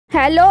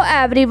Hello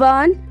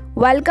everyone,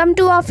 welcome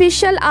to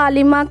official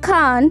Alima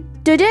Khan.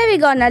 Today we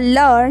gonna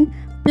learn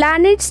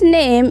planets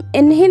name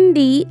in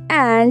Hindi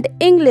and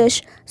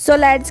English. So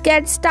let's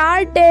get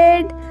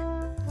started.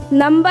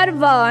 Number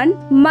 1,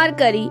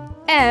 Mercury.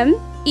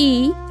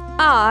 M-E-R-C-U-R-Y.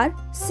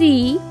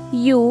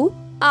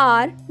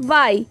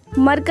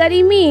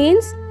 Mercury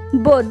means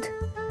Buddh.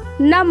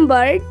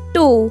 Number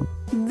 2,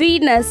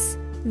 Venus.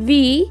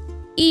 V-E-N-U-S.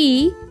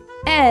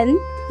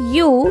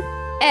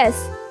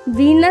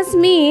 Venus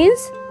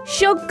means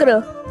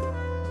Shukra.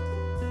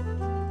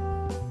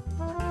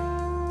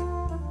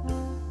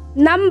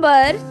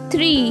 Number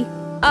 3,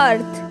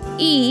 Earth.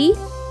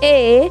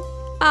 E-A-R-T-H.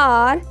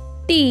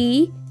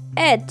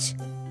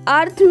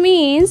 Earth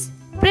means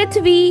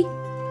Prithvi.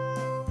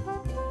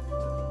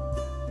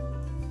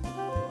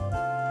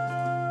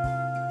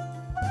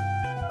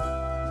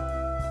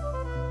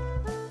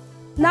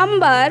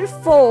 Number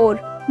 4,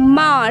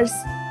 Mars.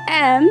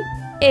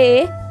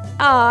 M-A-R-S.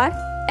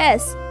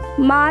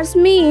 Mars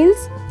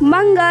means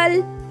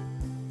Mangal.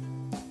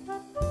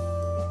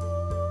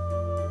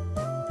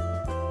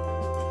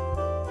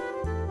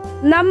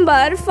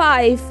 Number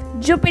 5,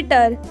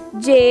 Jupiter.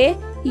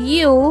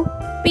 J-U-P-I-T-E-R.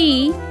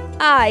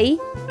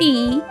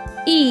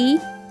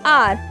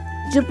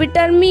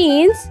 Jupiter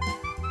means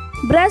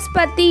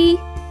Brahaspati.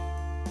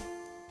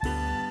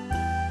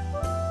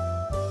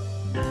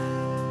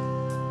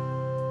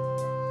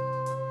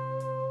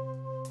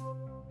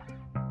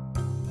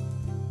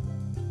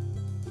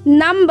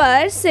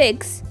 Number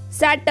 6,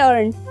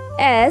 Saturn.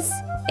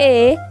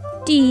 S-A-T-U-R-N.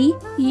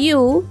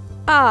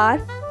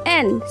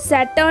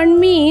 Saturn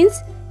means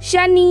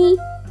Shani.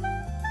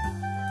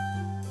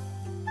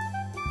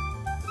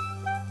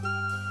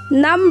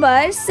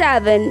 Number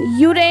 7,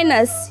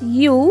 Uranus.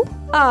 U-R-A-N-U-S.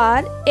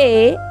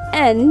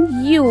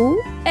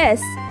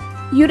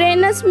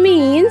 Uranus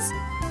means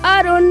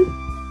Arun.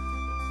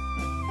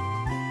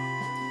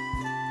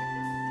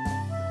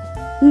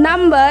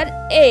 Number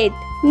 8,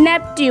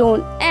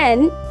 Neptune.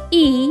 N-E-P-T-U-N-E.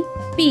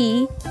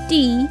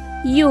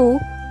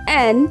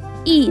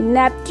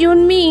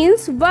 Neptune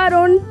means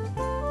Varun.